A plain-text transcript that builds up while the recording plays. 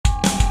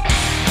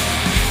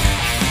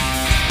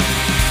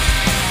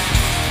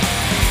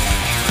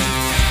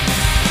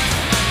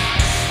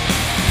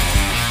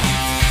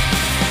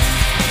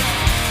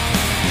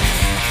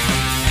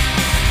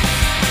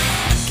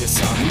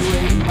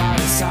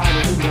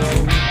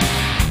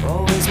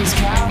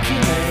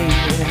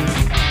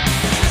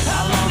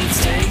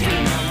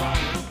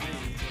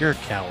You're a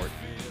coward.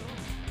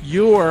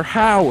 You're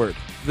Howard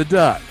the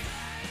Duck.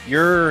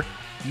 You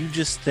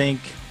just think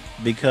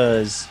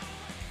because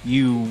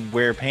you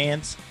wear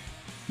pants,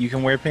 you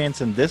can wear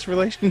pants in this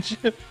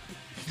relationship?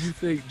 You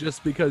think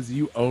just because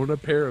you own a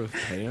pair of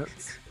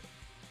pants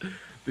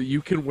that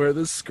you can wear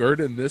this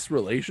skirt in this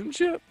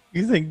relationship?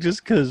 You think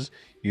just because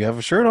you have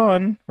a shirt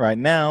on right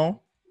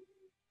now,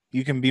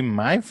 you can be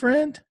my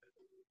friend?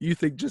 You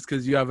think just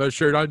because you have a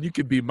shirt on, you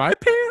can be my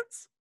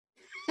pants?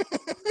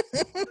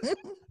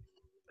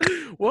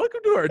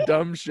 Welcome to our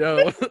dumb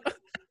show.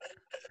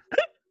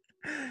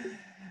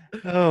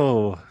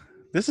 Oh,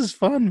 this is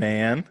fun,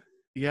 man.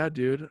 Yeah,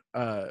 dude.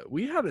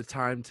 We had a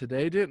time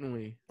today, didn't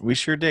we? We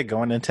sure did.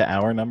 Going into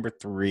hour number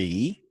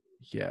 3.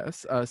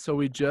 Yes. So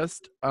we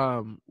just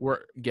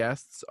were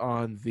guests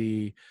on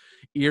the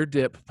Ear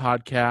Dip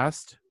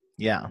podcast.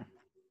 Yeah.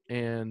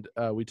 And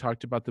we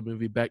talked about the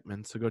movie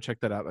Beckman. So go check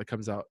that out. That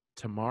comes out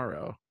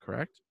tomorrow,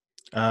 correct?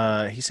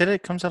 He said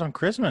it comes out on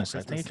Christmas.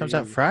 I think it comes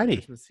out Friday.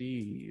 Christmas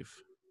Eve.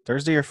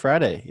 Thursday or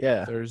Friday.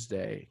 Yeah.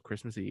 Thursday,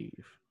 Christmas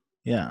Eve.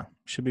 Yeah.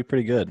 Should be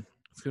pretty good.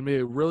 It's going to be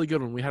a really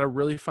good one. We had a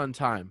really fun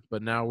time,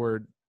 but now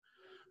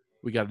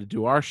we got to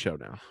do our show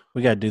now.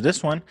 We got to do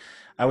this one.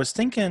 I was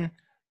thinking,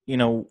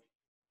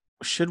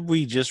 should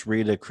we just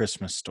read a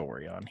Christmas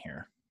story on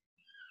here?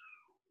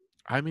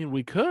 I mean,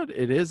 we could.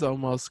 It is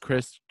almost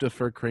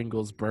Christopher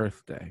Kringle's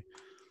birthday.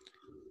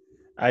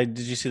 Did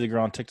you see the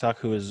girl on TikTok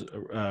who was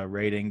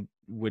rating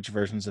which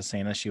versions of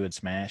Santa she would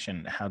smash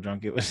and how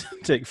drunk it would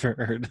take for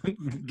her to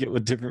get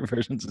with different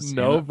versions of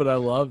Santa? No, but I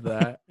love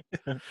that.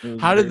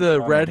 How did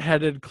the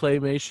redheaded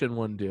claymation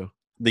one do?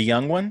 The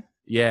young one?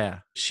 Yeah.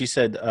 She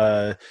said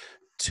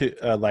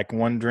like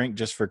one drink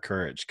just for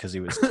courage because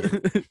he was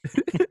kid.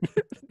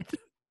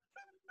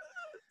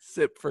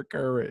 Sip for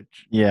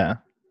courage. Yeah.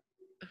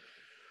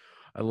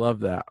 I love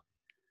that.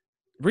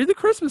 Read the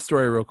Christmas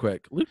story real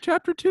quick. Luke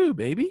chapter 2,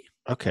 baby.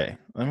 Okay,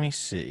 let me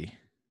see.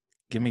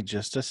 Give me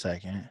just a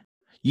second.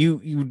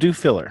 You do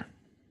filler.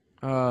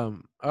 All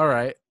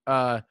right.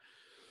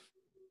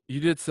 You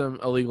did some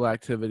illegal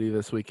activity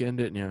this weekend,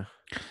 didn't you?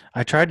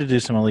 I tried to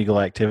do some illegal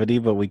activity,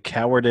 but we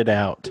cowered it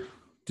out.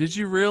 Did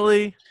you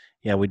really?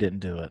 Yeah, we didn't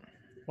do it.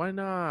 Why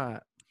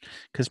not?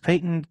 Because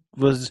Peyton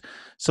was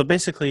so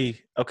basically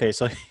okay.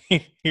 So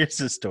here's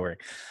the story.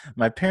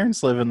 My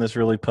parents live in this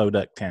really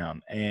podunk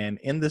town, and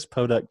in this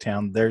podunk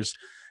town, there's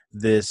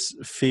this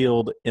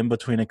field in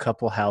between a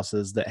couple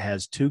houses that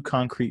has 2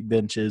 concrete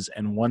benches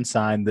and one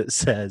sign that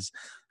says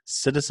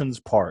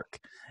Citizens Park.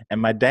 And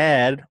my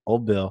dad,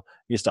 old Bill,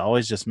 used to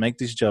always just make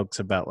these jokes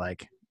about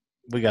like,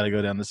 we got to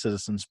go down to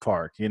Citizens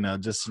Park,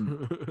 just some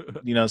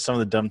of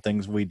the dumb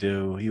things we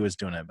do. He was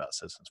doing it about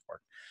Citizens Park.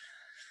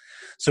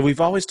 So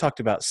we've always talked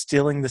about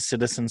stealing the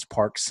Citizens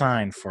Park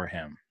sign for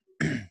him.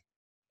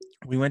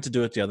 We went to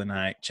do it the other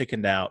night,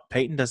 chickened out.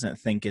 Peyton doesn't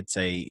think it's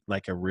a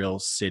real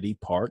city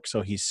park,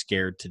 so he's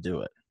scared to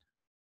do it.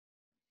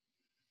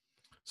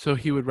 So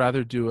he would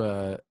rather do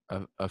a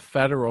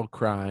federal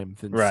crime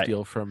than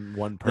steal from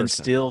one person. Than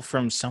steal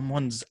from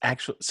someone's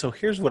actual. So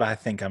here's what I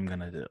think I'm going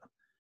to do.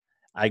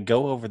 I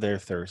go over there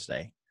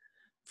Thursday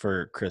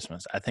for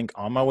Christmas. I think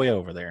on my way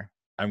over there,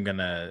 I'm going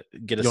to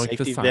get a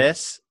safety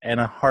vest and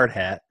a hard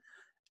hat.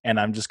 And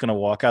I'm just going to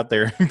walk out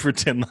there and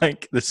pretend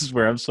like this is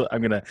where I'm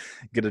going to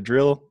get a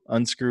drill,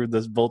 unscrew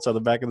the bolts on the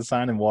back of the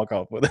sign, and walk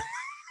off with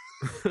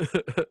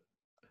it.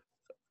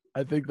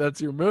 I think that's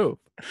your move.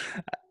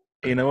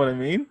 You know what I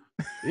mean?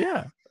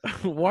 Yeah.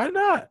 Why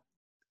not?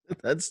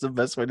 That's the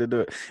best way to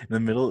do it. In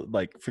the middle,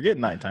 forget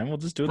nighttime. We'll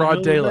just do it broad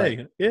in the middle daylight.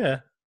 Of the day. Yeah.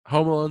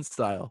 Home Alone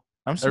style.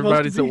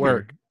 Everybody's at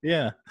work.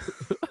 Yeah.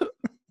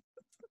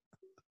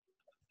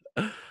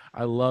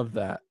 I love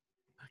that.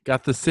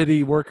 Got the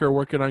city worker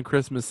working on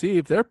Christmas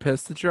Eve. They're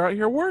pissed that you're out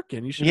here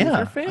working. You should be with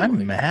your family.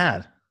 I'm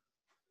mad.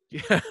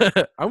 Yeah,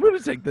 I'm going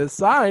to take this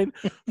sign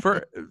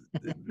for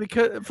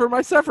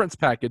my severance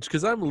package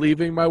because I'm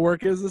leaving my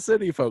work as a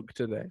city folk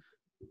today.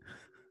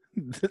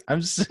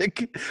 I'm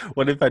sick.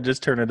 What if I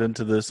just turn it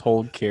into this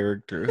whole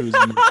character who's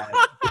mad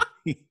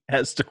he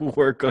has to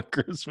work on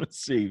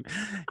Christmas Eve?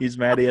 He's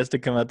mad he has to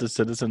come out to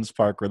Citizens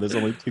Park where there's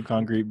only 2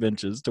 concrete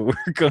benches to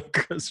work on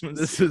Christmas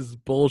This is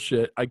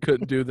bullshit. I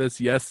couldn't do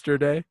this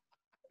yesterday.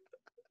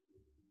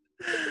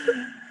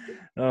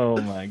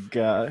 Oh my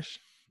gosh.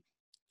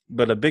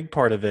 But a big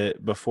part of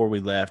it before we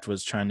left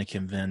was trying to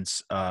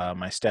convince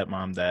my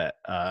stepmom that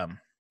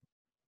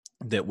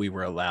we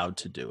were allowed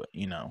to do it,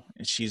 and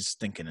she's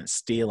thinking it's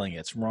stealing,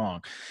 it's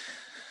wrong.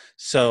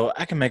 So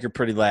I can make her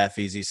pretty laugh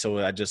easy. So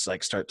I just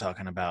start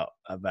talking about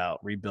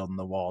rebuilding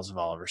the walls of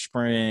Oliver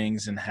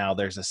Springs and how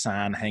there's a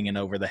sign hanging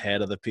over the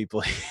head of the people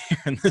here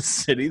in the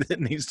city that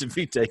needs to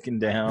be taken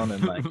down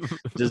and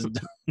just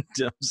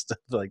dumb stuff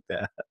like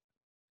that.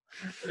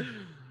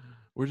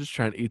 We're just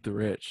trying to eat the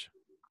rich.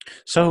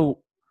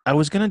 So I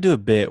was going to do a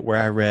bit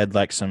where I read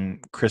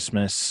some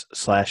Christmas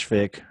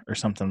 /fic or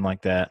something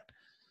like that.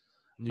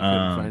 You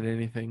couldn't find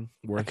anything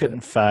worth it? I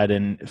couldn't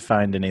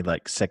find any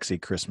sexy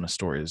Christmas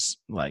stories,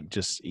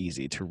 just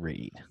easy to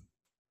read.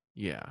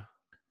 Yeah.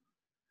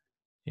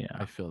 Yeah.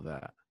 I feel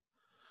that.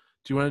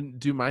 Do you want to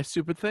do my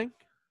stupid thing?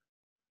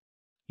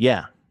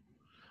 Yeah.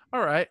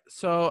 All right.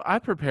 So I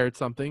prepared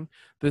something.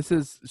 This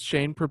is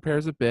Shane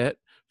prepares a bit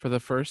for the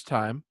first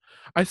time.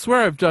 I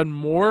swear I've done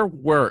more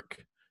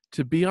work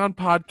to be on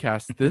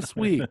podcast this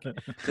week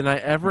than I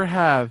ever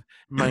have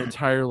in my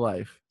entire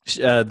life.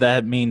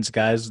 That means,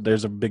 guys,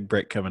 there's a big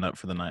break coming up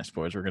for the Nice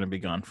Boys. We're going to be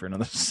gone for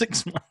another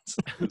 6 months.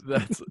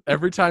 That's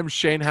every time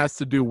Shane has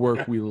to do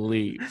work, we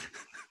leave.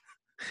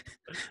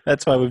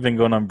 That's why we've been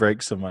going on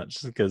break so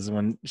much, because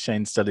when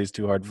Shane studies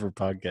too hard for a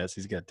podcast,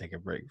 he's got to take a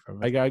break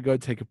from it. I gotta go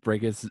take a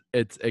break.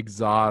 It's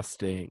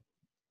exhausting.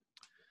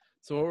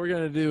 So what we're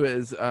gonna do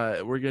is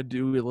we're gonna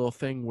do a little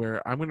thing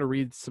where I'm gonna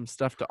read some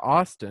stuff to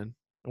Austin,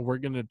 and we're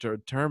gonna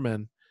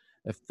determine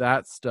if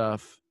that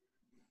stuff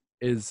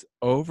is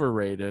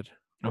overrated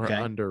or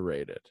Okay.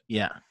 underrated.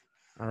 Yeah.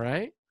 All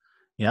right.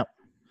 Yep.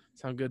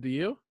 Sound good to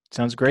you?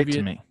 Sounds great Give to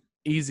you me.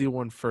 Easy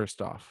one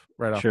first off,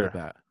 right off Sure. the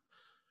bat.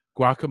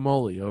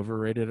 Guacamole,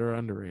 overrated or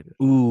underrated?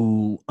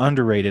 Ooh,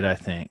 underrated, I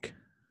think.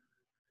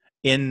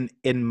 In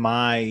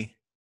my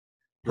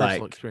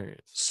Personal like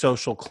experience.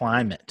 social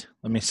climate,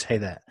 let me say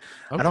that.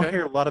 Okay. I don't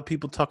hear a lot of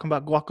people talking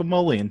about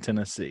guacamole in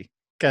Tennessee.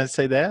 Can I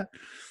say that?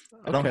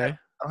 I don't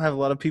have a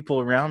lot of people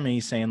around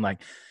me saying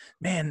like,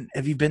 "Man,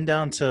 have you been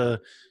down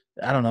to,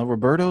 I don't know,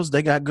 Roberto's?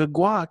 They got good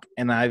guac."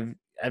 And I've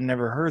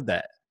never heard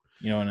that.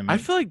 You know what I mean? I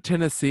feel like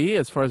Tennessee,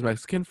 as far as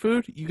Mexican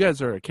food, you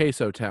guys are a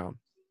queso town.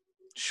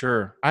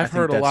 Sure. I've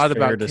heard a lot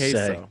about queso.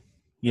 Say.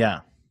 Yeah.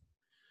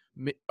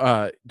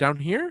 Down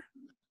here,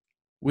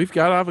 we've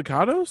got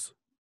avocados.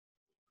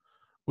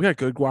 We got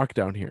good guac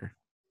down here.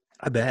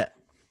 I bet.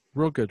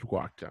 Real good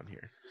guac down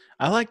here.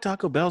 I like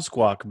Taco Bell's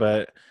guac,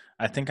 but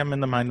I think I'm in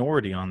the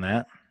minority on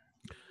that.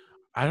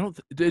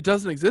 It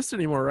doesn't exist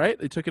anymore, right?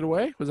 They took it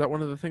away? Was that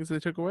one of the things they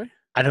took away?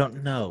 I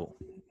don't know.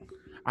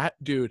 I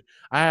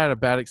had a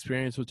bad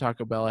experience with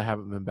Taco Bell. I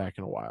haven't been back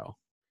in a while.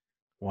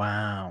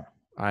 Wow.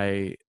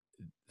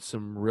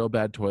 Some real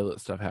bad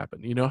toilet stuff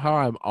happened. You know how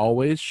I'm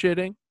always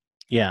shitting?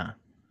 Yeah.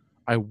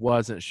 I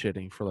wasn't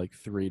shitting for like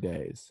 3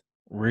 days.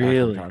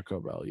 Really? Taco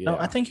Bell, yeah. No,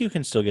 I think you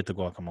can still get the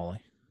guacamole.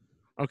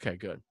 Okay,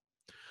 good.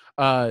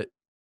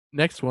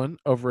 Next one,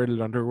 overrated,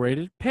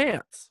 underrated,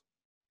 pants.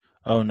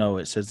 Oh, no,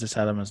 it says this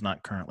item is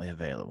not currently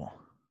available.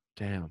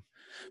 Damn.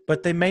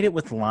 But they made it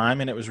with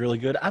lime, and it was really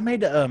good. I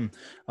made a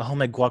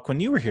homemade guac when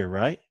you were here,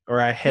 right?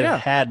 Or I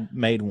had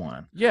made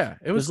one. Yeah,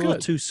 it was a good.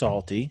 little too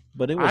salty,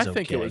 but it was okay. I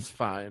think it was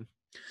fine.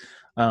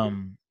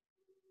 Okay.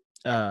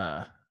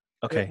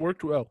 It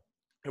worked well.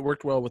 It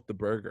worked well with the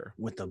burger.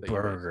 With the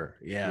burger,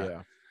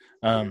 yeah.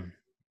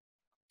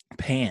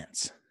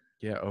 Pants.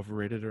 Yeah,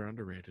 overrated or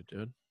underrated,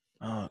 dude?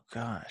 Oh,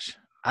 gosh.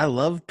 I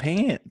love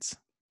pants.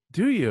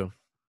 Do you?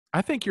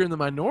 I think you're in the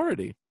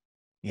minority.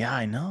 Yeah,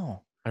 I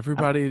know.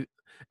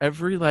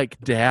 Every like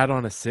dad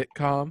on a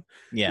sitcom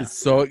is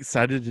so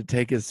excited to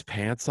take his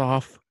pants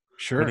off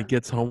when he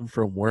gets home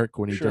from work,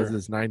 when he does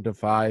his 9 to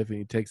 5 and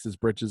he takes his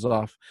britches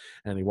off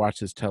and he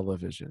watches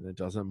television. It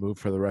doesn't move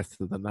for the rest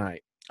of the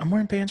night. I'm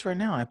wearing pants right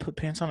now. I put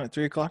pants on at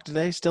 3 o'clock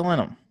today, still in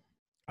them.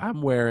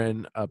 I'm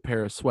wearing a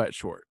pair of sweat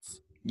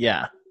shorts.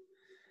 Yeah.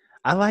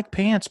 I like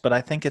pants, but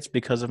I think it's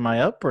because of my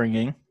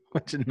upbringing.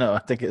 No, I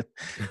think it's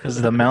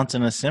because the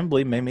mountain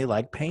assembly made me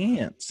like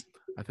pants.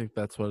 I think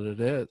that's what it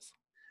is.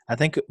 I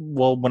think,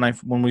 well,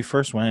 when we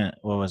first went,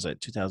 what was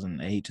it,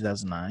 2008,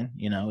 2009?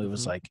 You know, it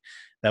was like,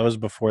 that was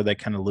before they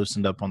kind of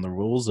loosened up on the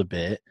rules a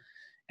bit.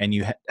 And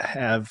you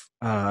have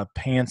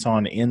pants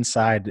on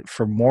inside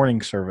for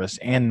morning service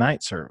and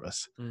night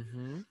service.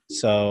 Mm-hmm.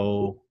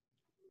 So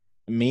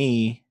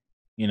me,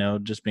 you know,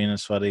 just being a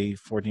sweaty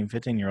 14,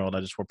 15-year-old, I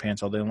just wore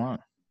pants all day long.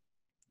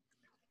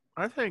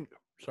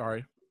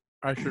 Sorry,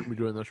 I shouldn't be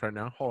doing this right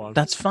now. Hold on.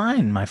 That's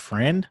fine, my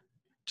friend.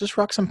 Just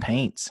rock some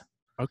paints.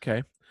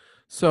 Okay.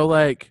 So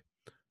like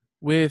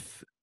I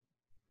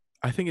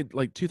think it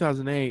like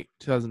 2008,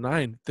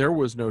 2009, there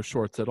was no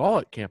shorts at all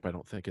at camp, I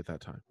don't think, at that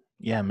time.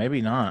 Yeah,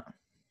 maybe not.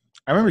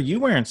 I remember you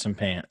wearing some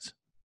pants.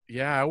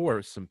 Yeah, I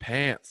wore some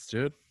pants,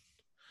 dude.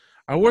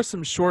 I wore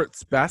some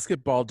shorts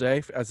basketball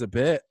day as a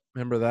bit.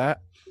 Remember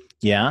that?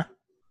 Yeah.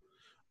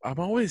 I'm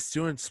always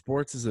doing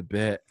sports as a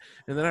bit.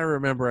 And then I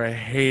remember I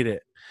hate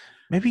it.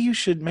 Maybe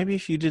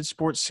if you did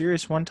sports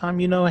serious one time,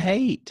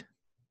 hate.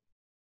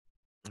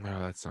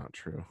 No, that's not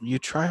true. You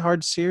try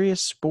hard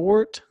serious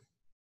sport?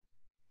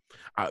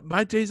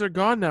 My days are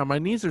gone now. My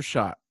knees are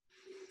shot.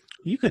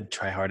 You could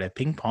try hard at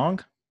ping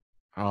pong.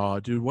 Oh,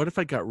 dude, what if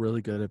I got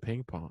really good at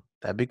ping pong?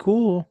 That'd be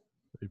cool.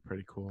 That'd be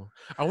pretty cool.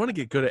 I want to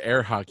get good at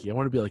air hockey. I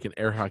want to be like an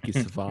air hockey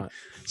savant.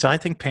 So I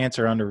think pants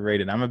are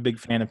underrated. I'm a big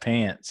fan of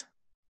pants.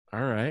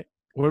 All right.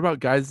 What about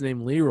guys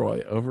named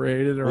Leroy?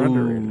 Overrated or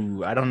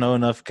underrated? I don't know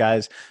enough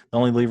guys. The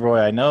only Leroy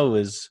I know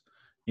is,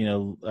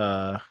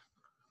 Leonard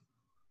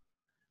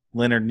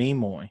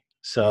Nimoy.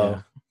 So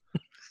yeah.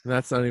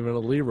 That's not even a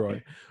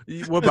Leroy.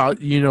 What about,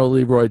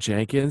 Leroy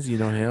Jenkins? You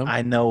know him?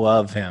 I know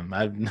of him.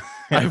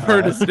 I've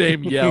heard his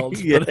name yelled.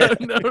 Yeah. But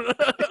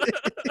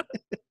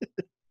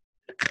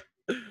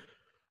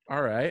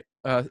All right.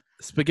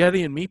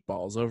 Spaghetti and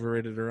meatballs,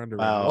 overrated or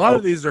underrated? A Wow, lot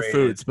of these are overrated.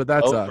 foods, but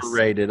that's us.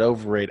 Overrated.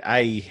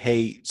 I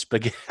hate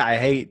spaghetti. I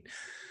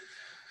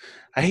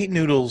hate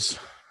noodles.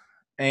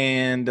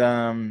 And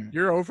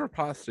You're over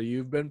pasta.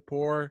 You've been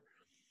poor,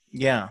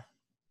 yeah,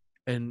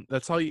 and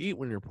that's all you eat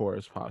when you're poor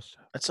is pasta.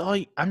 that's all.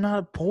 I'm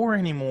not poor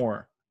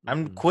anymore.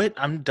 I'm Mm-mm. quit.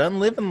 I'm done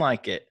living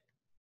like it.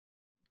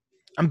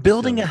 I'm I feel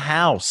building a you.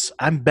 house.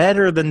 I'm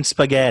better than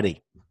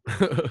spaghetti.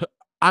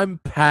 I'm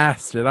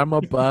past it. I'm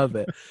above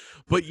it.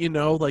 But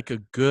like a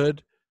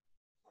good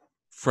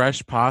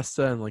fresh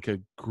pasta and like a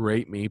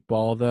great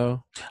meatball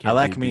though I can't be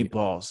like beat.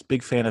 meatballs.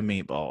 Big fan of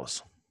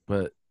meatballs.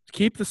 But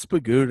keep the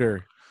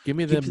spagooter. Give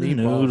me Keep them the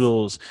meatballs.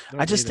 noodles. I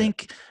Don't just need it.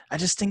 think I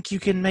just think you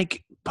can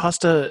make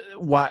pasta.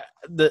 Why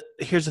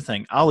here's the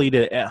thing. I'll eat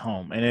it at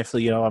home, and if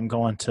I'm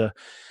going to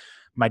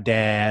my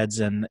dad's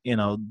and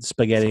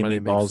spaghetti and Somebody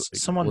makes meatballs, like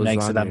someone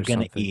makes it, lasagna I'm or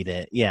gonna something. eat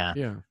it. Yeah,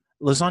 Yeah.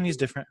 lasagna's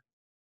different.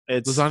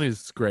 It's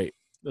Lasagna's great.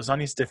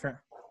 lasagna's different.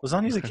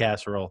 Lasagna's a Okay.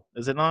 casserole,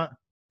 is it not?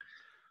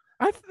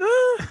 I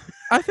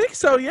think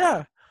so,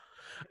 yeah.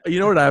 You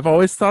know what I've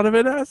always thought of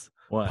it as?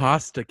 What?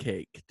 Pasta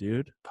cake,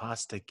 dude.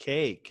 Pasta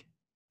cake.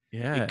 It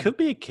Yeah. could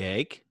be a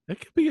cake. It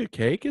could be a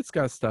cake. It's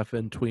got stuff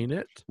in between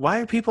it. Why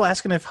are people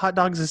asking if hot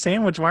dog's a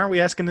sandwich? Why aren't we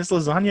asking this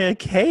lasagna a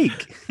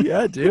cake?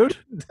 Yeah, dude.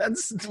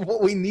 That's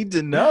what we need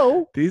to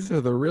know. These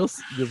are the real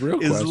Is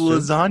questions.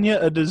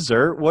 lasagna a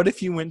dessert? What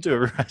if you went to a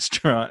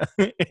restaurant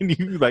and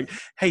you like,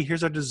 hey,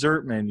 here's our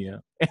dessert menu?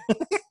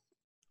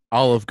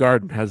 Olive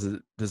Garden has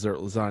a dessert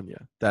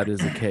lasagna. That is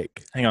a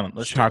cake. Hang on, let's do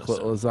this.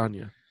 Chocolate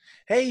lasagna.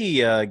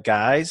 Hey,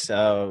 guys,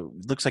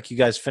 looks like you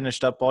guys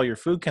finished up all your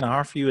food. Can I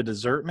offer you a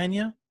dessert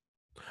menu?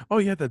 Oh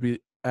yeah, that'd be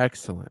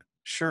excellent.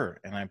 Sure.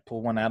 And I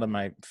pull one out of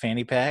my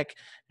fanny pack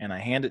and I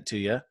hand it to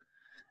you.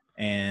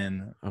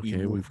 And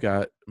Okay, we've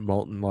got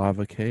molten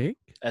lava cake.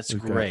 that's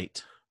We've got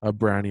great. a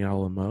brownie a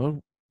la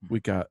mode. We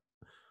got.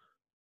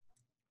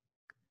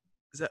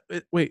 Is that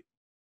it? Wait?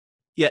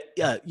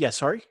 Yeah.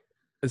 Sorry.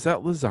 Is that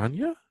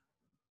lasagna?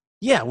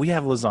 Yeah, we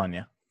have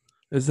lasagna.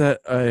 Is that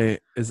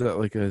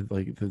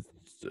like the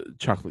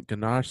chocolate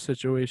ganache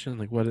situation?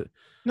 Like what?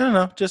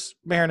 No, just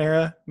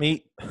marinara,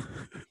 meat, lasagna.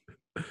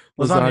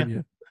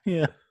 Lasagna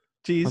Yeah,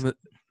 cheese. on the.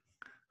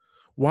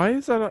 Why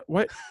is that?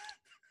 What?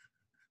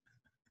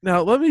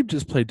 Now let me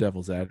just play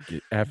devil's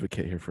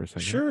advocate here for a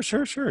second.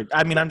 Sure.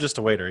 I mean, I'm just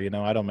a waiter.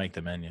 I don't make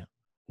the menu.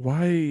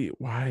 Why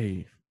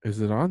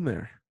is it on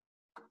there?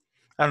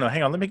 I don't know.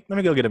 Hang on. Let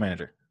me go get a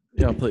manager.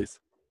 Yeah, please.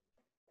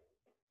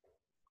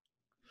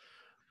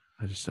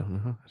 I just don't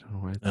know. I don't know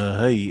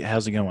why. Hey,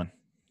 how's it going?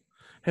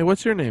 Hey,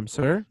 what's your name,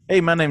 sir? Hey,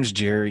 my name's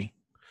Jerry.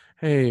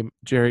 Hey,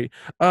 Jerry.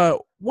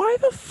 Why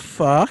the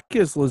fuck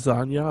is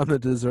lasagna on the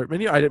dessert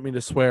menu? I didn't mean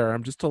to swear.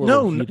 I'm just a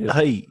little heated.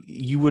 Hey,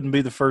 you wouldn't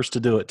be the first to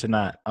do it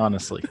tonight,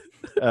 honestly.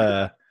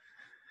 Yeah,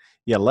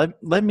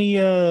 let me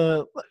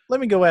go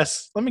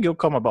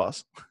call my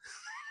boss.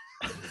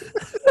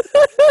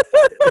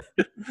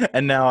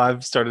 And now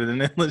I've started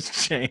an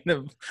endless chain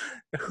of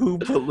who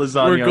put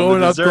lasagna We're going on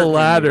the up the dessert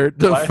ladder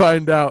menu. to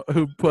find out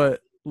who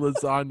put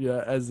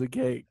lasagna as a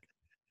cake.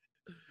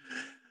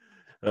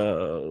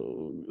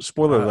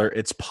 Spoiler alert,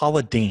 it's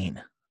Paula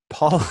Dean.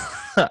 Paula,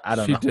 I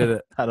don't She know. did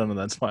it. I don't know.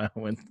 That's why I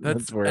went.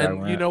 That's where I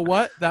went. You know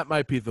what? That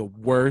might be the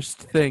worst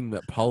thing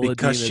that Paula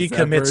Because Dean she has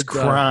commits ever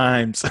done.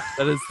 crimes.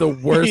 That is the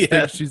worst Yeah,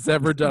 thing she's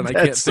ever done. I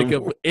can't that's think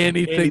the of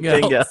anything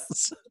anything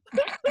else. else.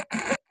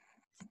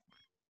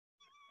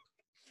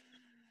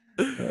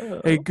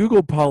 Hey,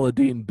 Google Paula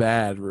Dean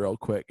bad real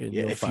quick, and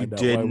Yeah, you'll if you find out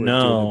why didn't we're doing a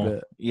know,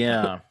 bit.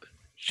 yeah,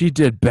 She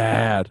did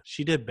bad.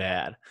 she did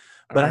bad.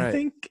 All But right.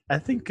 I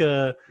think,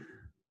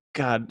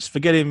 God,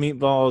 spaghetti and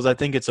meatballs. I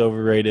think it's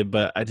overrated,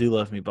 but I do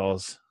love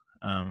meatballs.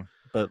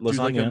 But Do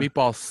like a lasagna,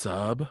 meatball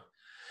sub.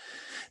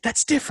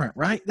 that's different,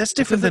 right? That's It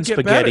different than doesn't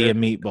get spaghetti better.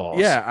 and meatballs.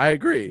 Yeah, I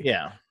agree.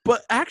 Yeah.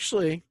 But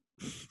actually,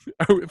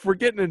 if we're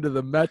getting into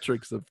the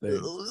metrics of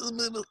things,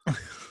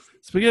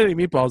 spaghetti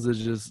and meatballs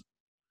is just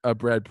a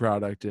bread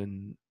product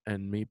and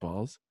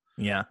meatballs.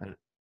 Yeah.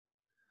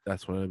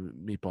 That's what a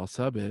meatball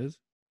sub is.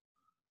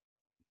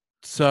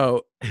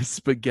 So is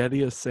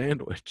spaghetti a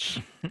sandwich?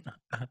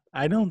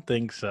 I don't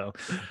think so.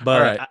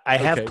 But All right. I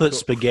have Okay, put cool.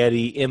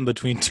 spaghetti in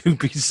between two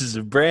pieces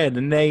of bread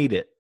and ate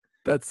it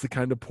That's the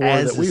kind of poor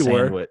as that a we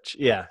were. sandwich.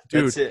 Yeah.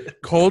 Dude, That's it.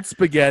 cold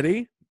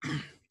spaghetti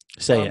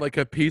Say on it. like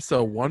a piece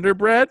of Wonder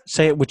Bread.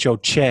 Say it with your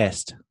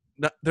chest.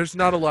 No, there's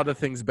not a lot of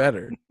things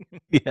better.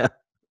 Yeah.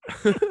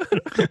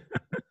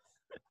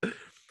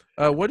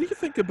 What do you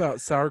think about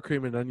sour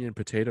cream and onion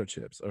potato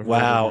chips?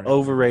 Wow.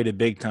 Overrated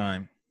big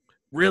time.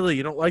 Really?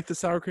 You don't like the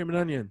sour cream and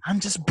onion? I'm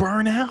just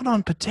burnt out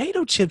on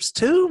potato chips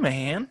too,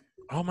 man.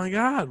 Oh my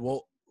god!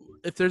 Well,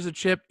 if there's a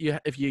chip,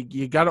 if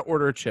you got to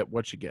order a chip,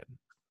 what you getting?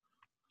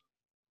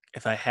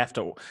 If I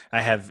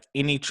have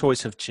any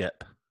choice of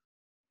chip.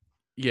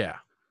 Yeah,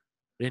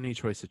 any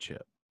choice of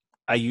chip.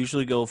 I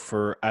usually go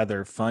for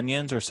either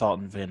Funyuns or salt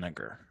and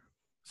vinegar.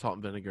 Salt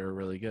and vinegar are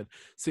really good.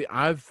 See,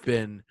 I've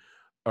been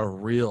a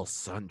real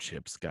Sun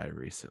Chips guy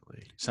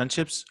recently. Sun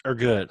chips are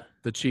good.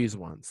 The cheese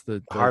ones,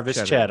 the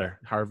Harvest cheddar.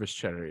 Harvest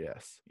cheddar,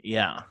 yes.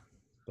 Yeah.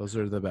 Those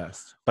are the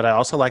best. But I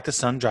also like the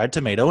sun-dried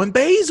tomato and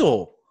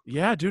basil.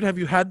 Yeah, dude, have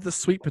you had the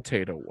sweet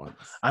potato ones?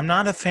 I'm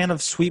not a fan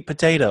of sweet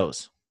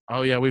potatoes.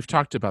 Oh yeah, we've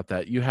talked about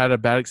that. You had a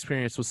bad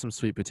experience with some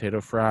sweet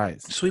potato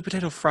fries. Sweet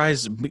potato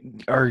fries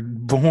are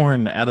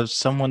born out of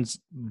someone's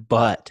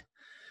butt.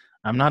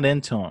 I'm not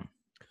into them.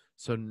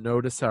 So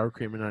no to sour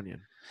cream and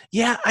onion.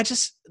 Yeah,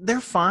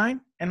 they're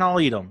fine, and I'll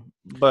eat them.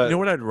 But You know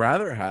what I'd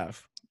rather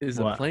have is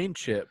a what? plain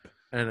chip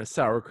and a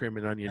sour cream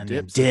and onion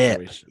Onion dip dip.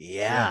 situation.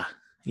 Yeah.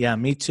 Yeah,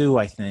 me too,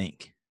 I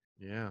think.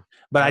 Yeah.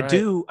 But All I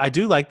right.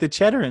 do like the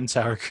cheddar and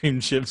sour cream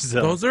chips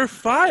though. Those are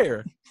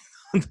fire.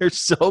 They're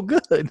so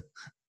good.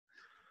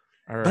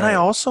 All right. But I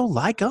also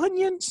like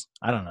onions.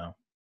 I don't know.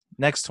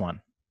 Next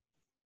one.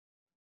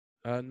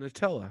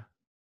 Nutella.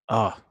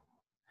 Oh,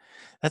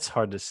 that's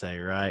hard to say,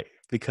 right?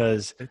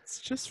 Because It's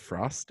just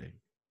frosting,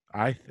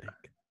 I think.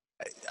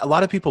 a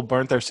lot of people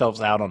burnt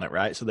themselves out on it,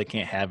 right? So they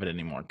can't have it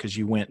anymore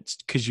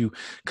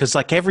because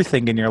like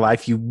everything in your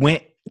life, you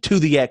went to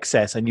the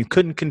excess and you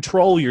couldn't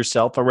control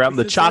yourself around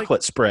the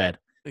chocolate spread.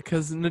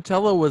 Because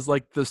Nutella was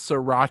like the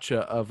sriracha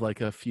of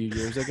like a few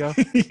years ago.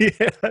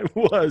 Yeah, it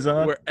was,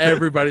 huh? Where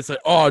everybody's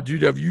like, oh,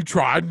 dude, have you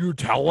tried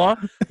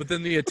Nutella? But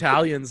then the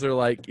Italians are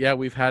like, yeah,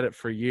 we've had it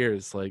for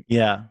years. Like,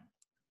 Yeah.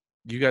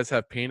 you guys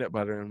have peanut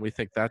butter and we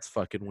think that's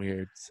fucking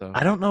weird. So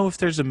I don't know if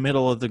there's a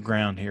middle of the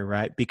ground here,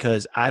 right?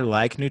 Because I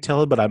like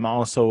Nutella, but I'm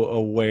also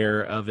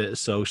aware of it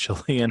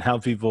socially and how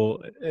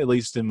people, at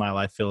least in my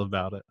life, feel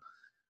about it.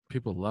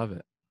 people love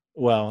it.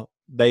 Well,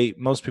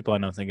 most people I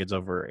know think it's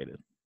overrated.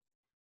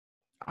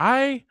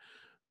 I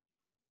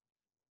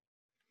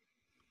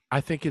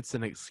think it's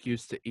an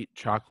excuse to eat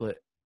chocolate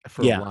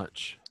for Yeah.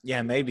 lunch.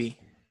 Yeah, maybe.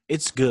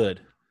 It's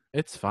good.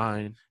 It's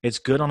fine. It's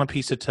good on a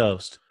piece of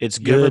toast. It's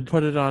You ever good.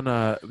 put it on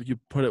you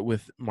put it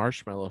with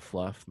marshmallow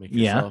fluff, make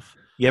Yeah. yourself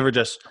You ever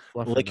just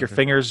fluff lick your nutter.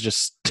 fingers,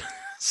 just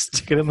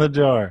stick it in the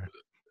jar?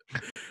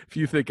 If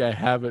you think I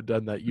haven't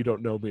done that, you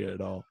don't know me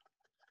at all.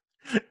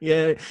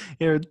 Yeah.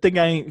 You ever think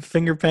I ain't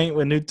finger paint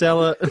with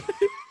Nutella?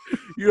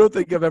 You don't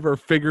think I've ever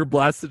finger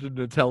blasted a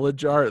Nutella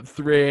jar at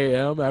 3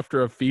 a.m.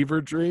 after a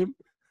fever dream?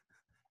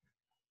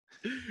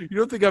 You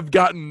don't think I've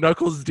gotten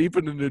knuckles deep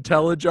in a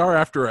Nutella jar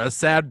after a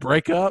sad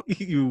breakup?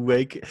 You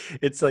wake,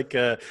 it's like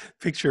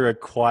picture a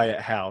quiet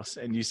house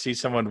and you see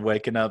someone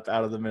waking up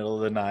out of the middle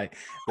of the night.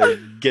 They're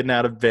getting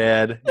out of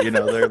bed,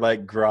 they're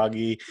like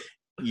groggy.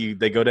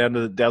 They go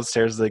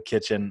downstairs to the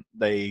kitchen,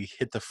 they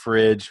hit the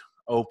fridge,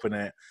 open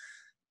it,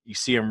 you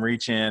see them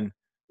reach in,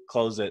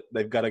 close it,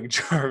 they've got a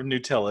jar of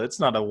Nutella. It's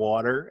not a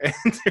water, and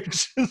they're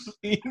just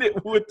eating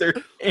it with their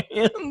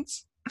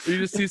hands. You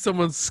just see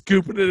someone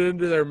scooping it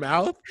into their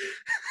mouth.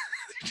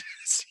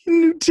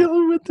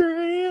 Nutella with their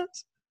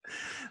hands.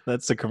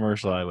 That's the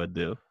commercial I would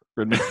do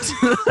for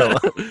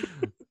Nutella.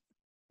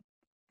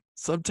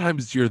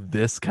 Sometimes you're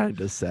this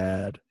kind of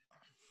sad.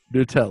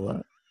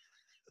 Nutella.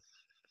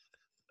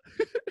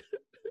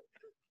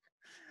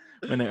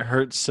 When it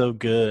hurts so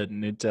good,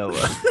 Nutella.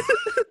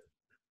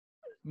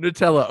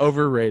 Nutella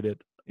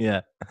overrated.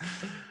 Yeah.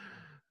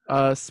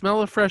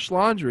 Smell of fresh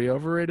laundry,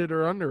 overrated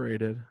or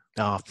underrated?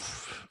 Oh,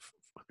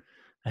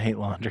 I hate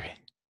laundry.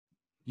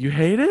 You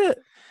hate it?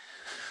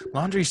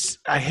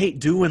 I hate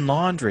doing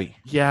laundry.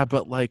 Yeah,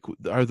 but like,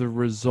 are the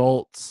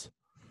results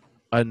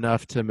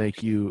enough to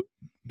make you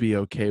be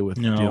okay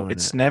with doing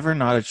it's it? never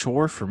not a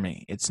chore for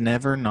me. It's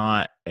never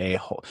not a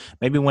whole.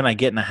 Maybe when I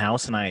get in a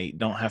house and I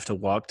don't have to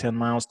walk 10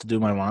 miles to do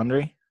my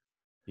laundry.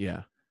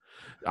 Yeah.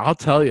 I'll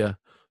tell you,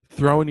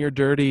 throwing your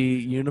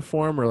dirty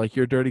uniform or like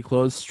your dirty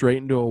clothes straight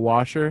into a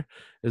washer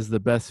is the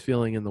best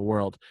feeling in the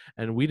world.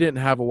 And we didn't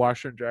have a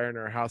washer and dryer in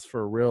our house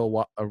for a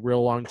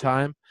real long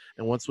time.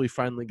 And once we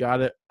finally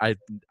got it, I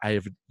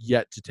have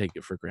yet to take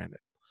it for granted.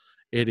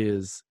 It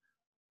is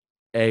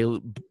a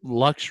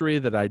luxury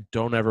that I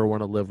don't ever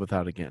want to live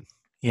without again.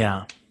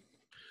 Yeah.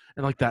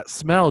 And like that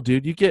smell,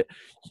 dude, you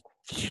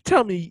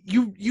tell me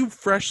you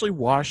freshly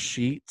washed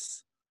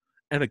sheets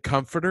and a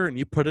comforter and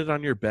you put it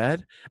on your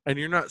bed and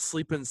you're not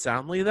sleeping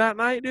soundly that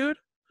night, dude,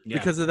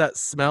 because of that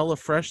smell of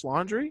fresh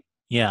laundry.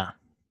 Yeah.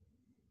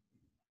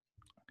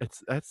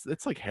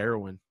 It's like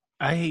heroin.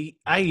 I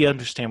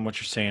understand what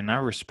you're saying. I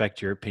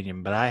respect your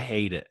opinion, but I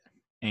hate it.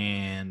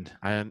 And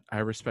I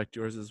respect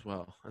yours as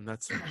well. And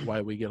that's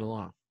why we get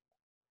along.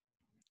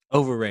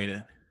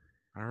 Overrated.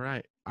 All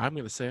right. I'm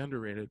going to say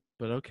underrated,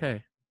 but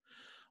okay.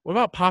 What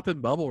about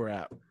popping bubble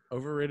wrap?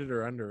 Overrated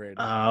or underrated?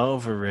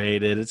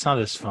 Overrated. It's not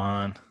as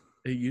fun.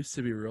 It used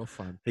to be real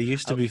fun. It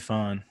used to be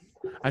fun.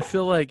 I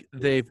feel like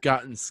they've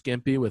gotten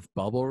skimpy with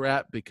bubble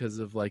wrap because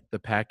of like the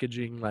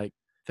packaging like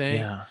thing.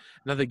 Yeah.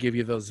 Now they give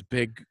you those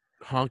big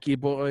honky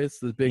boys,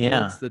 the big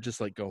ones that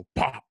just like go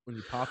pop when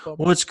you pop them.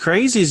 What's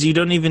crazy is you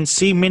don't even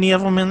see many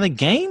of them in the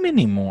game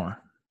anymore.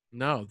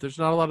 No, there's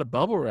not a lot of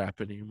bubble wrap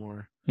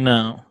anymore.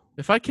 No.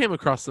 If I came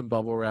across some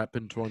bubble wrap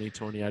in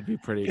 2020, I'd be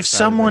pretty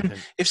excited.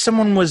 If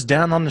someone was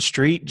down on the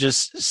street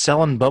just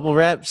selling bubble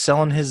wrap,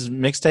 selling his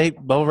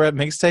bubble wrap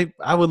mixtape,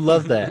 I would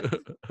love that.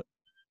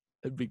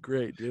 It'd be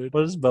great, dude.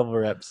 What does bubble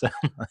wrap sound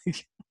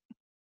like?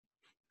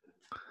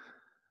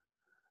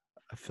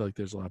 I feel like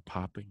there's a lot of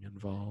popping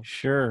involved.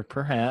 Sure,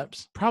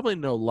 perhaps. Probably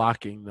no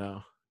locking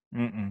though.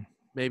 Mm-mm.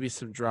 Maybe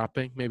some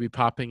dropping, maybe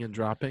popping and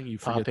dropping. You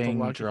forget the Popping,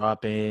 locking.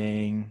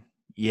 dropping.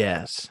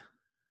 Yes.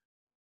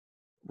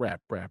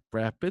 Rap, rap,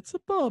 rap. It's a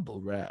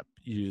bubble wrap.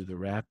 You do the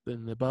rap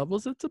in the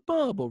bubbles. It's a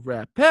bubble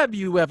wrap. Have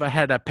you ever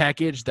had a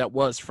package that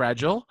was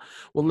fragile?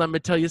 Well, let me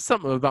tell you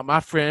something about my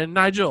friend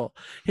Nigel.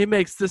 He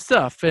makes the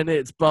stuff and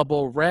it's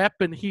bubble wrap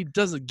and he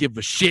doesn't give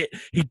a shit.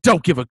 He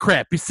don't give a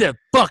crap. He said,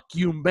 fuck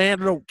you,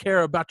 man. I don't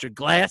care about your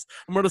glass.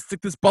 I'm going to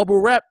stick this bubble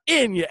wrap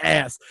in your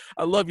ass.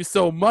 I love you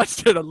so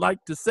much that I'd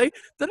like to say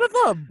that I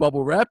love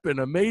bubble wrap in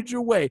a major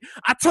way.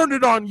 I turned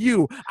it on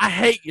you. I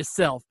hate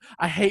yourself.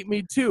 I hate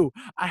me too.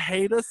 I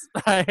hate us.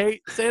 I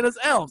hate Santa's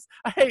elves.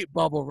 I hate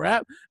bubble wrap.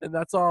 And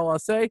that's all I'll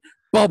say.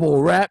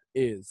 Bubble wrap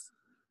is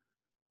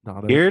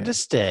not Here okay. to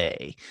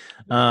stay.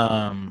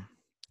 Do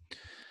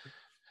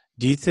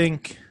you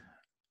think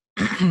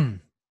two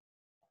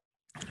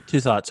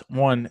thoughts?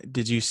 One,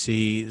 did you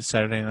see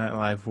Saturday Night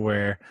Live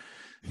where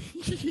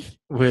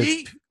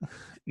with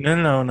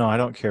no, I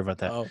don't care about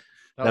that. Oh,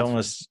 That one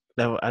was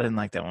I didn't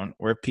like that one.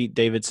 Where Pete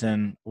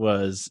Davidson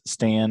was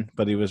Stan,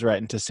 but he was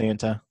writing to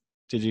Santa.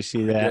 Did you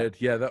see I that? did.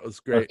 Yeah, that was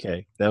great.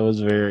 Okay, that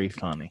was very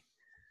funny.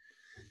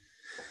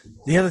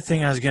 The other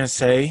thing I was gonna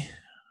say,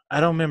 I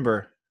don't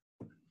remember.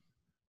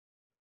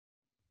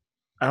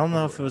 I don't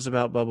know if it was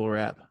about bubble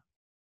wrap.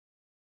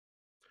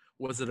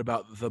 Was it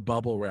about the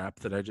bubble wrap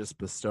that I just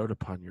bestowed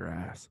upon your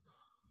ass?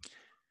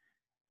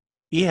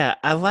 Yeah,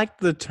 I liked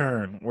the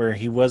turn where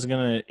he was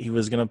gonna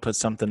put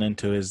something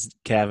into his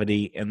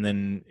cavity, and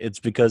then it's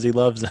because he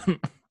loves him.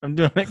 I'm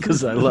doing it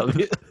because I love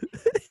you.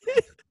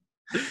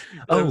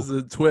 It was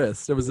a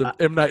twist. It was an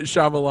M. Night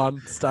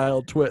Shyamalan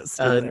style twist.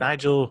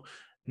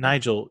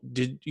 Nigel,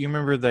 did you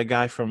remember the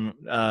guy from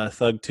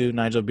Thug 2,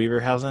 Nigel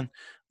Beaverhausen?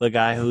 The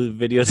guy who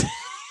videos.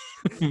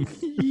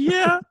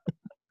 Yeah.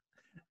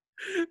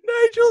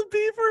 Nigel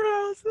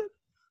Beaverhausen.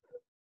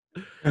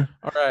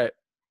 All right.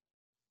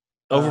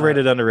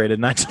 Overrated, underrated,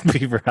 Nigel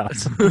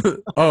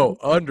Beaverhausen. Oh,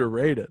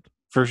 underrated.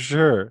 For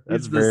sure.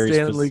 That's He's the very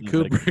Stanley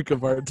specific. Kubrick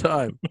of our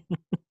time.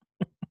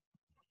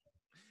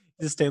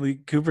 The Stanley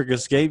Kubrick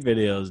escape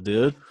videos,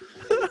 dude.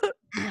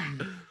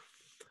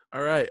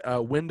 All right.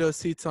 Window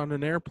seats on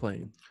an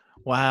airplane.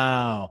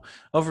 Wow.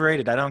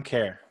 Overrated. I don't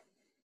care.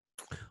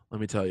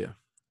 Let me tell you,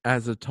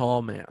 as a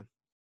tall man,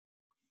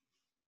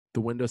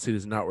 the window seat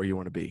is not where you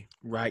want to be.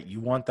 Right. You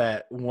want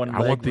that one I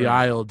leg want the room.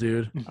 aisle,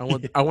 dude.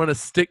 I want to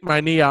stick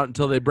my knee out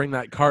until they bring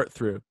that cart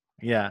through.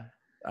 Yeah.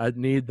 I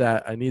need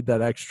that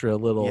extra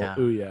little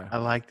ooh yeah. I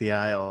like the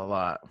aisle a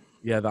lot.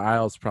 Yeah, the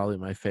aisle's probably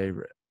my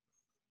favorite.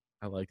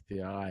 I like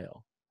the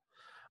aisle.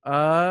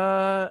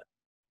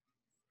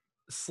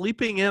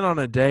 Sleeping in on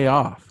a day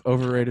off,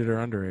 overrated or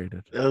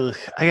underrated? Ugh,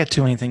 I got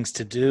too many things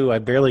to do. I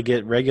barely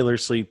get regular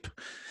sleep.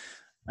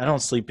 I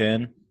don't sleep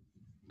in.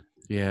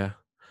 Yeah.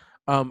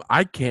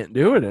 I can't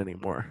do it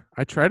anymore.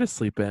 I try to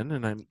sleep in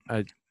and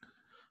I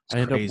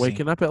end up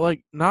waking up at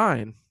like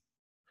 9.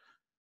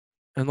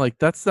 And like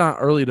that's not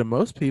early to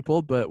most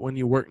people, but when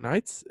you work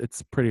nights,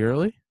 it's pretty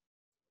early.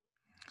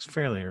 It's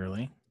fairly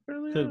early.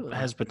 It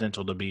has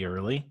potential to be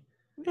early.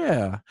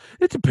 Yeah.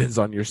 It depends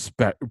on your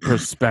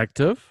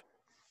perspective.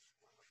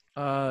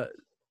 What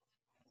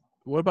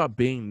about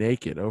being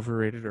naked?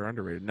 Overrated or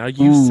underrated? Now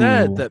you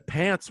said that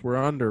pants were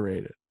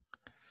underrated.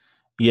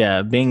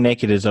 Yeah, being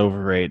naked is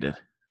overrated.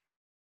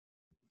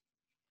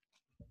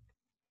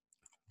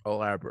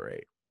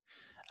 Elaborate.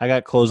 I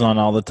got clothes on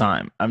all the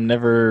time. I'm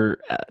never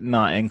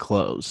not in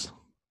clothes.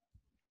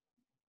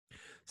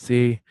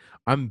 See,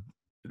 I'm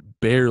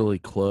barely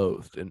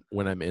clothed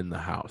when I'm in the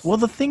house. Well,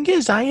 the thing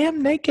is, I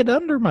am naked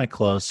under my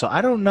clothes, so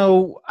I don't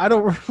know. I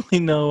don't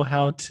really know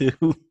how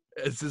to.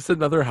 Is this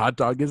another hot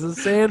dog is a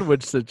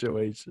sandwich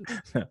situation?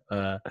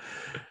 I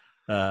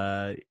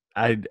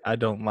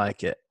don't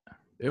like it.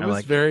 It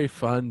was very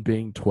fun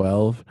being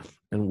 12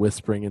 and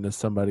whispering into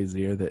somebody's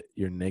ear that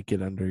you're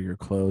naked under your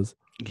clothes.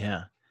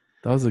 Yeah.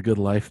 That was a good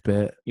life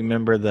bit. You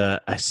remember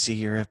I see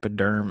your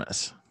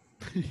epidermis.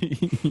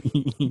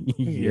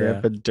 Your Yeah.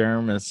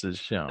 epidermis is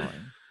showing.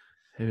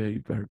 Hey, you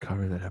better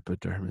cover that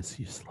epidermis,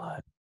 you slut.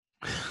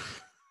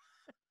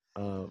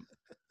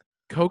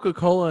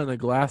 Coca-Cola in a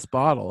glass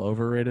bottle,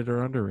 overrated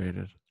or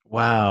underrated?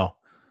 Wow.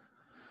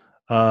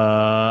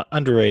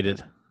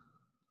 Underrated.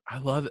 I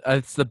love it.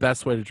 It's the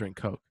best way to drink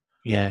Coke.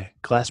 Yeah,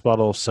 glass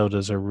bottle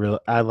sodas are real.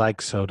 I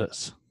like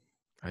sodas.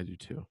 I do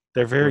too.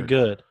 They're very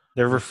good.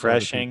 They're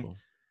refreshing.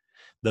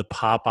 The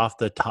pop off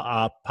the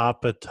top,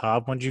 pop a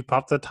top. Once you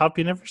pop the top,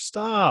 you never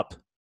stop.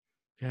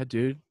 Yeah,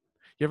 dude.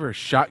 You ever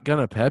shotgun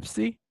a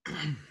Pepsi?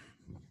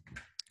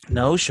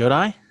 No, should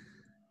I?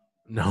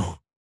 No,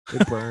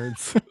 it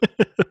burns.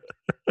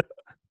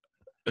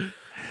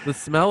 The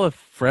smell of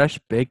fresh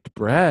baked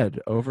bread,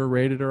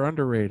 overrated or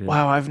underrated?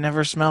 Wow, I've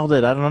never smelled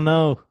it. I don't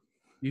know.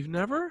 You've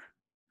never?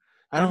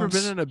 Never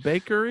been in a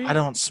bakery? I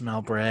don't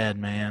smell bread,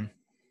 man.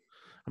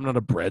 I'm not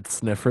a bread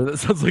sniffer. That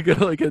sounds like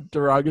a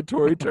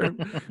derogatory term.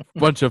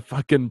 Bunch of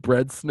fucking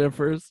bread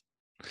sniffers.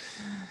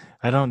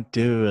 I don't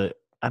do it.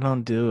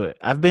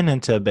 I've been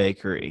into a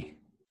bakery.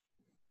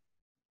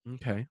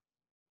 Okay.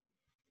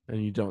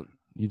 And you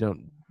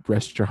don't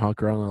rest your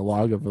honker on a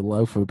log of a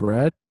loaf of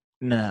bread?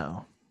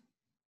 No.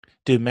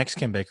 Dude,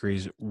 Mexican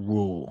bakeries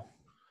rule.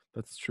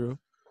 That's true.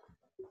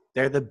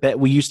 They're the bet.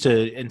 We used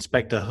to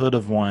inspect the hood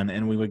of one,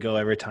 and we would go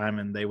every time,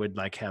 and they would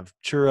like have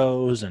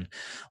churros and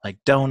like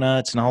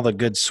donuts and all the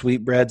good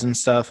sweetbreads and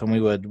stuff, and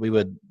we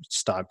would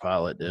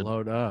stockpile it, dude.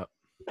 Load up.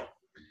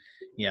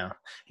 Yeah.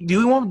 Do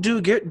we want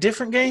to do a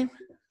different game?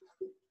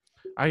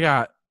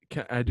 Can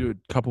I do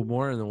a couple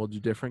more and then we'll do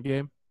different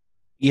game?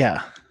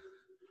 Yeah.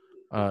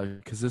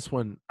 Because this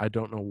one I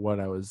don't know what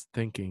I was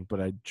thinking,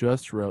 but I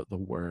just wrote the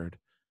word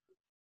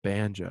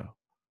banjo.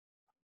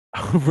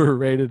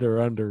 Overrated or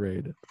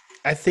underrated?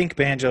 I think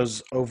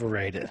banjo's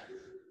overrated.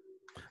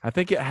 I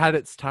think it had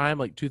its time.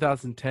 Like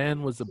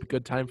 2010 was a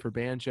good time for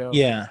banjo.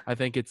 Yeah. I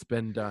think it's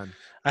been done.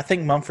 I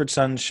think Mumford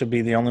Sons should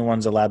be the only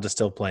ones allowed to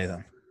still play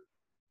them.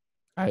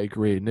 I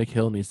agree. Nick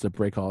Hill needs to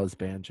break all his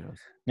banjos.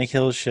 Nick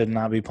Hill should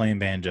not be playing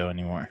banjo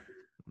anymore.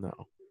 No.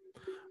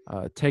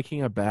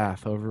 Taking a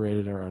bath,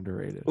 overrated or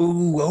underrated?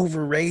 Ooh,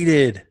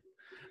 overrated.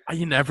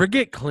 You never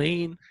get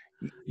clean.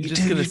 You're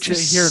just Dude, gonna you're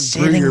sit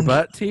here and brew your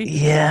butt tea?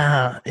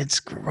 Yeah,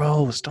 it's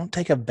gross. Don't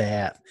take a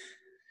bath.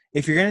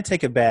 If you're gonna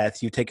take a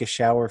bath, you take a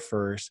shower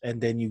first, and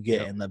then you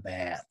get in the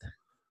bath.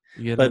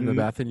 You get in the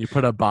bath and you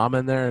put a bomb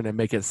in there and it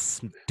make it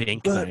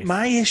stink But nice.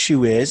 my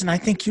issue is, and I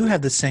think you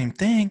have the same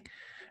thing,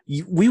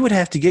 we would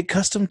have to get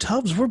custom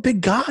tubs. We're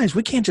big guys.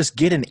 We can't just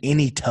get in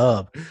any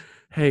tub.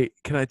 Hey,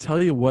 can I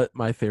tell you what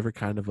my favorite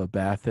kind of a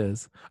bath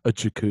is? A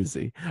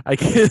jacuzzi. I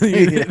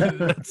can't.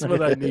 That's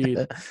what I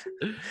need.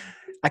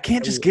 I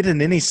can't just get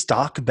in any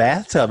stock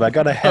bathtub. I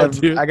gotta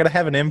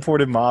have an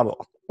imported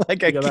model.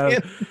 Like I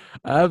can't.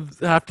 I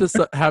have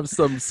to have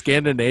some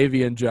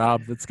Scandinavian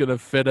job that's gonna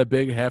fit a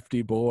big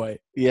hefty boy.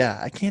 Yeah,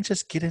 I can't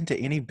just get into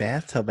any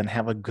bathtub and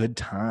have a good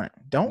time.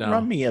 Don't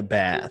run me a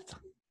bath.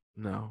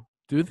 No,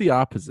 do the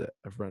opposite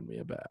of run me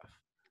a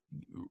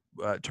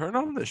bath. Turn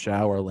on the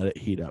shower, let it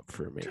heat up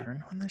for me.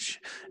 Turn on the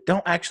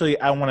don't actually.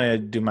 I want to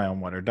do my own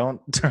water. Don't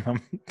turn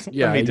on.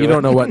 Yeah, you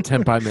don't know what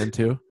temp I'm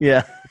into.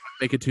 Yeah,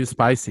 make it too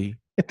spicy.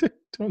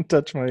 Don't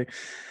touch my.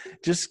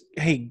 Just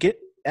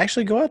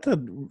actually go out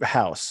the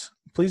house.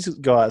 Please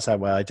go outside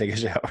while I take a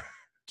shower.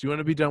 Do you want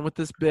to be done with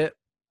this bit?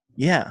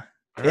 Yeah.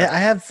 Yeah, I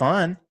had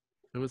fun.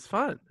 It was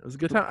fun. It was a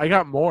good time. I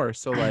got more,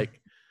 so like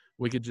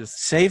we could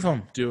just save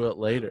them. Do it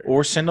later.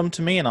 Or send them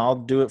to me and I'll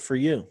do it for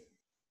you.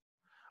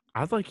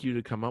 I'd like you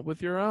to come up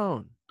with your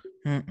own.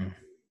 Mm-mm.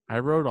 I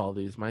wrote all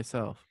these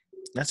myself.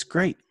 That's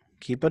great.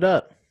 Keep it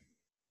up.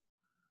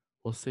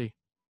 We'll see.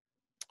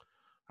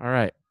 All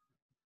right.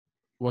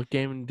 What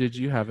game did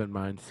you have in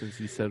mind since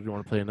you said you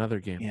want to play another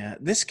game? Yeah,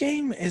 this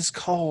game is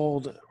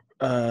called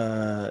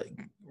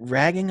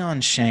Ragging on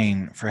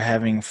Shane for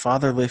having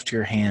Father Lift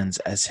Your Hands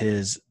as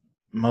his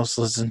most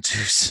listened to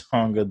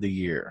song of the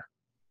year.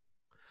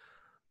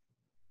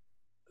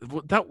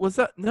 That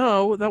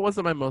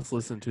wasn't my most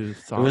listened to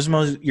song. It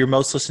was your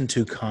most listened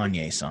to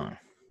Kanye song.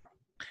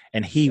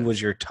 And he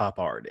was your top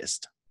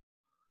artist.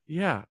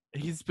 Yeah,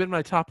 he's been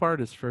my top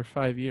artist for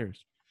 5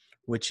 years.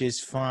 Which is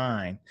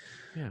fine.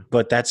 Yeah.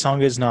 But that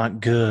song is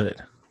not good.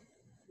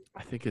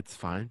 I think it's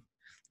fine.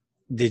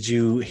 Did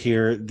you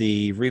hear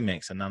the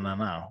remix of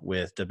No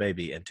with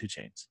DaBaby and 2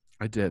 Chainz?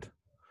 I did.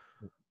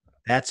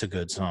 That's a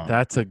good song.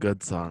 That's a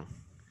good song.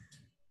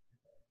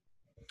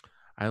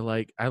 I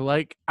think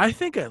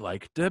I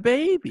like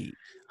DaBaby.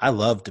 I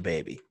love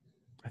DaBaby.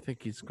 I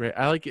think he's great.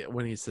 I like it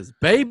when he says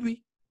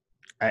baby.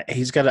 I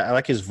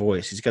like his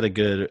voice. He's got a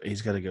good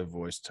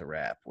voice to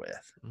rap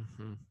with.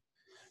 Mm-hmm.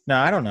 No,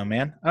 I don't know,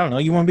 man. I don't know.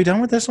 You want to be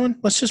done with this one?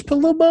 Let's just put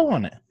a little bow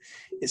on it.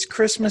 It's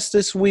Christmas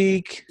this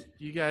week.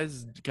 You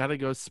guys got to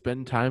go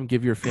spend time,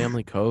 give your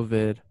family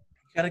COVID.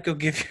 Got to go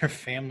give your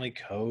family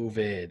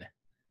COVID.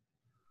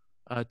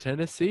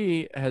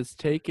 Tennessee has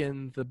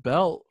taken the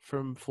belt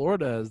from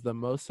Florida as the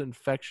most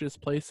infectious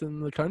place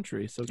in the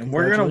country. So and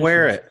we're going to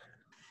wear it.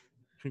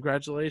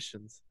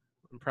 Congratulations.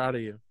 I'm proud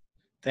of you.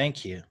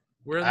 Thank you.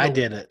 I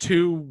did it.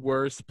 2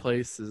 worst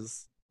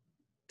places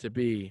to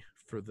be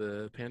for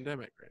the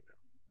pandemic right now.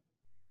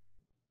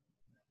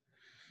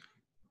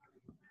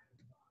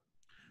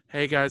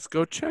 Hey guys,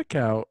 go check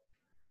out.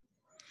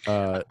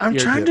 I'm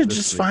trying to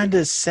just find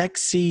a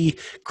sexy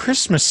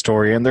Christmas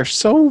story, and they're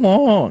so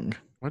long.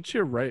 Why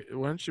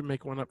don't you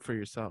make one up for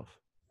yourself?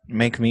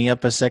 Make me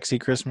up a sexy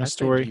Christmas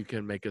story? You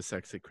can make a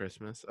sexy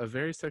Christmas. A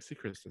very sexy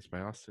Christmas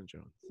by Austin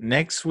Jones.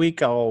 Next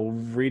week, I'll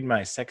read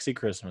my sexy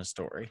Christmas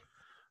story.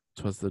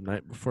 'Twas the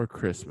night before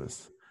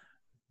Christmas,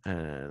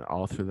 and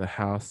all through the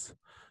house,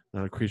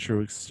 not a creature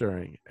was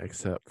stirring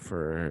except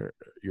for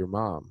your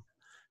mom.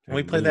 Can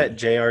we play that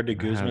J.R. de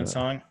Guzman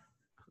song?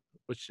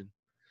 Which?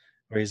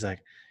 Where he's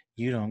like,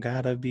 you don't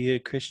gotta be a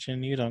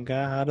Christian, you don't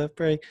gotta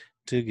pray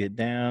to get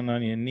down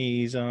on your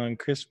knees on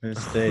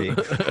Christmas Day.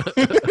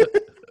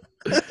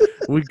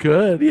 We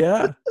could,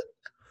 yeah.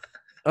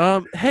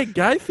 Hey,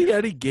 Guy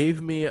Fieri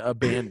gave me a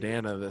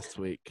bandana this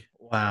week.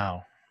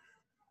 Wow.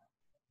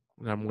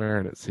 And I'm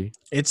wearing it, see?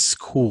 It's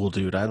cool,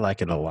 dude. I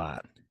like it a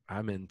lot.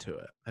 I'm into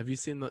it. Have you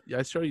seen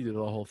I showed you the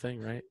whole thing,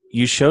 right?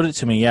 You showed it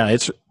to me. Yeah,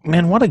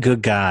 man, what a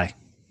good guy.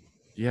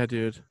 Yeah,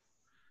 dude.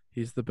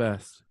 He's the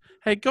best.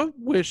 Hey, go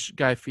wish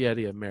Guy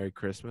Fieri a Merry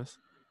Christmas.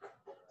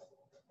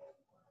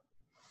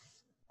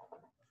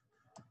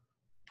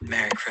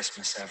 Merry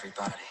Christmas,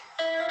 everybody.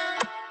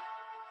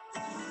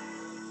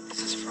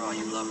 This is for all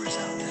you lovers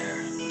out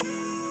there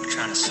who are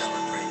trying to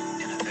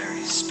celebrate in a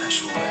very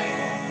special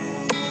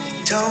way.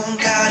 You don't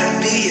gotta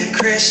be a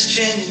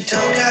Christian, you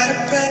don't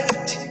gotta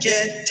pray to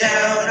get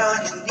down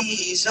on your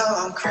knees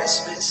on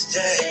Christmas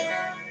Day.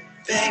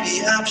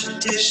 Baby, I'm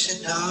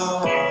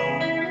traditional.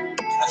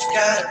 I've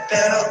got a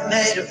belt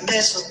made of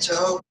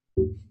mistletoe.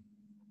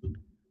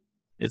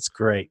 It's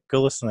great.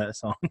 Go listen to that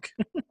song.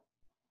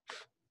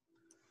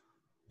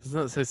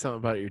 Doesn't that say something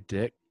about your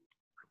dick?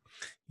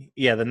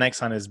 Yeah, the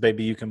next one is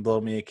 "Baby, You Can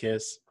Blow Me a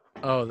Kiss."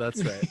 Oh,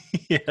 that's right.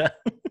 Yeah,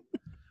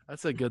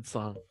 That's a good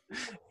song.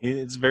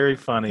 it's very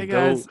funny. Hey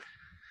guys,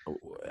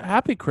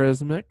 happy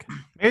Christmas.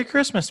 Merry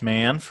Christmas,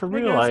 man! For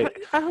Hey real, guys,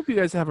 I hope you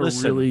guys have a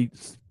listen. really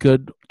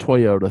good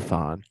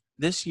Toyota-thon.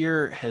 This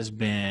year has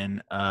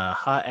been a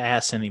hot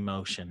ass in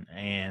emotion,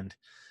 and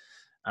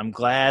I'm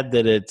glad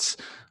that it's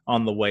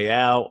on the way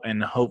out,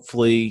 and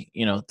hopefully,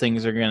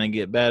 things are going to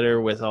get better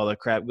with all the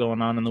crap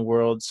going on in the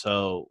world.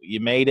 So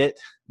you made it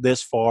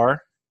this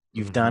far.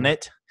 You've done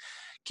it.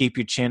 Keep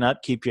your chin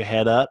up, keep your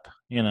head up,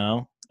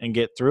 and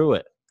get through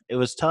it. It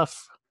was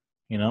tough,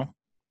 But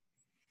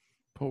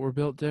we're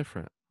built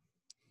different.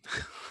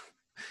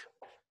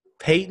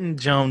 Peyton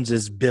Jones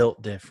is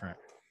built different.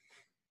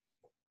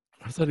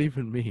 What does that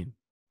even mean?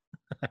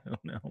 I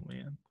don't know,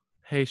 man.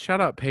 Hey,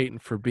 shout out Peyton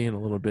for being a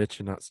little bitch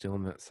and not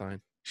stealing that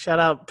sign. Shout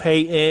out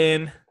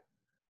Peyton.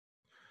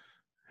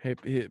 Hey,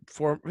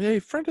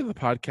 friend of the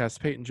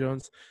podcast, Peyton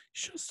Jones, you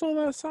should have stole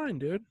that sign,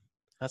 dude.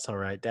 That's all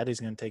right. Daddy's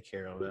going to take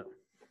care of it.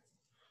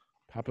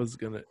 Papa's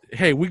gonna.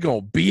 Hey, we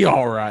gonna be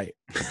all right.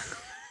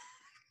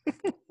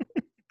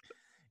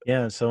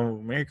 Yeah. So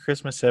Merry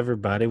Christmas,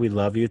 everybody. We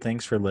love you.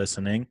 Thanks for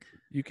listening.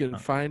 You can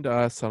find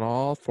us on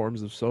all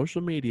forms of social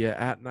media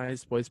at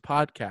Nice Boys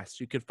Podcast.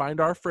 You can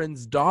find our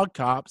friends Dog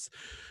Cops.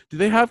 Do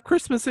they have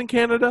Christmas in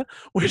Canada?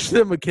 Wish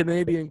them a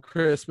Canadian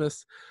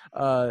Christmas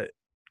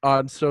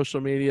on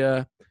social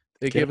media.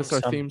 They gave us our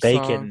theme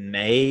song.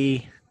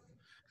 Nay.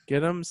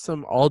 Get them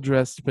some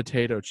all-dressed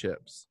potato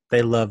chips.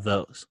 They love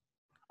those.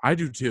 I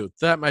do too.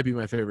 That might be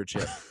my favorite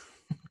chip.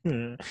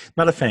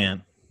 Not a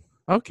fan.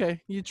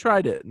 Okay, you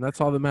tried it, and that's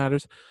all that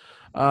matters.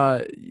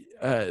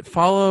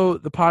 Follow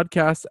the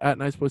podcast at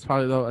Nice Boys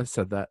Poly, though. I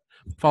said that.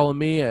 Follow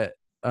me at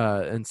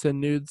and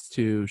send nudes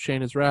to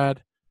Shane is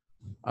Rad.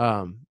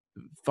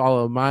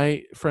 Follow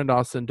my friend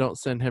Austin. Don't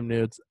send him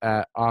nudes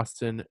at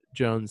Austin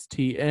Jones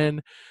TN.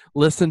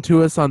 Listen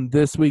to us on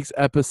this week's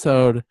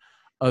episode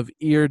of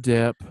Ear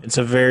Dip. It's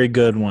a very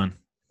good one.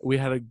 We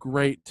had a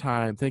great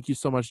time. Thank you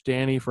so much,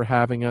 Danny, for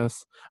having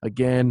us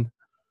again.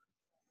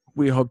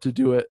 We hope to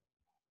do it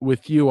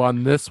with you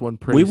on this one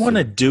We want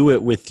to do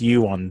it with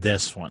you on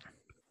this one.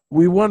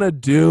 We want to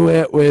do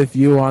it with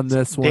you on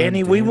this one.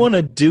 Danny, we want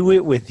to do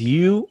it with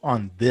you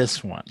on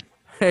this one.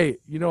 Hey,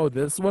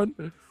 this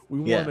one? We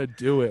want to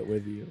do it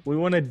with you. We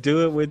want to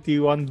do it with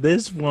you on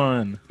this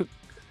one.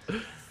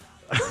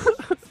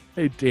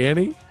 Hey,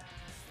 Danny,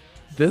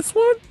 this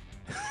one?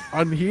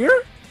 On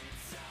here?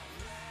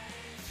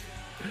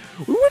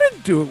 We want to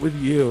do it with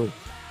you.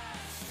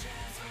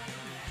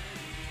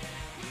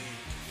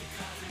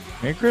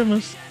 Merry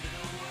Christmas.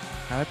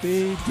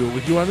 Happy. Do it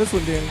with you on this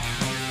one, Danny.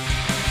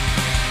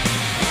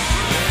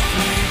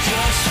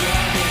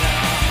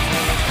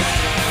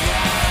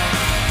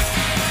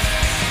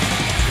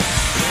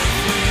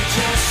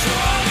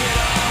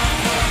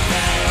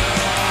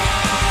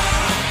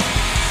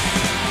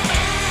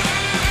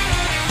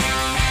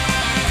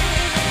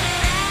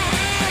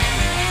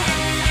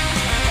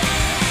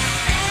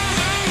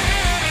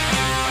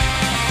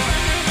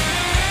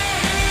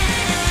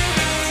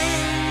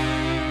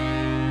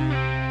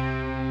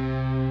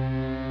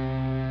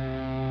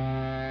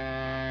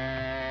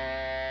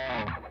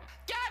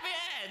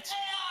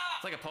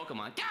 It's like a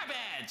Pokemon.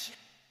 Garbage!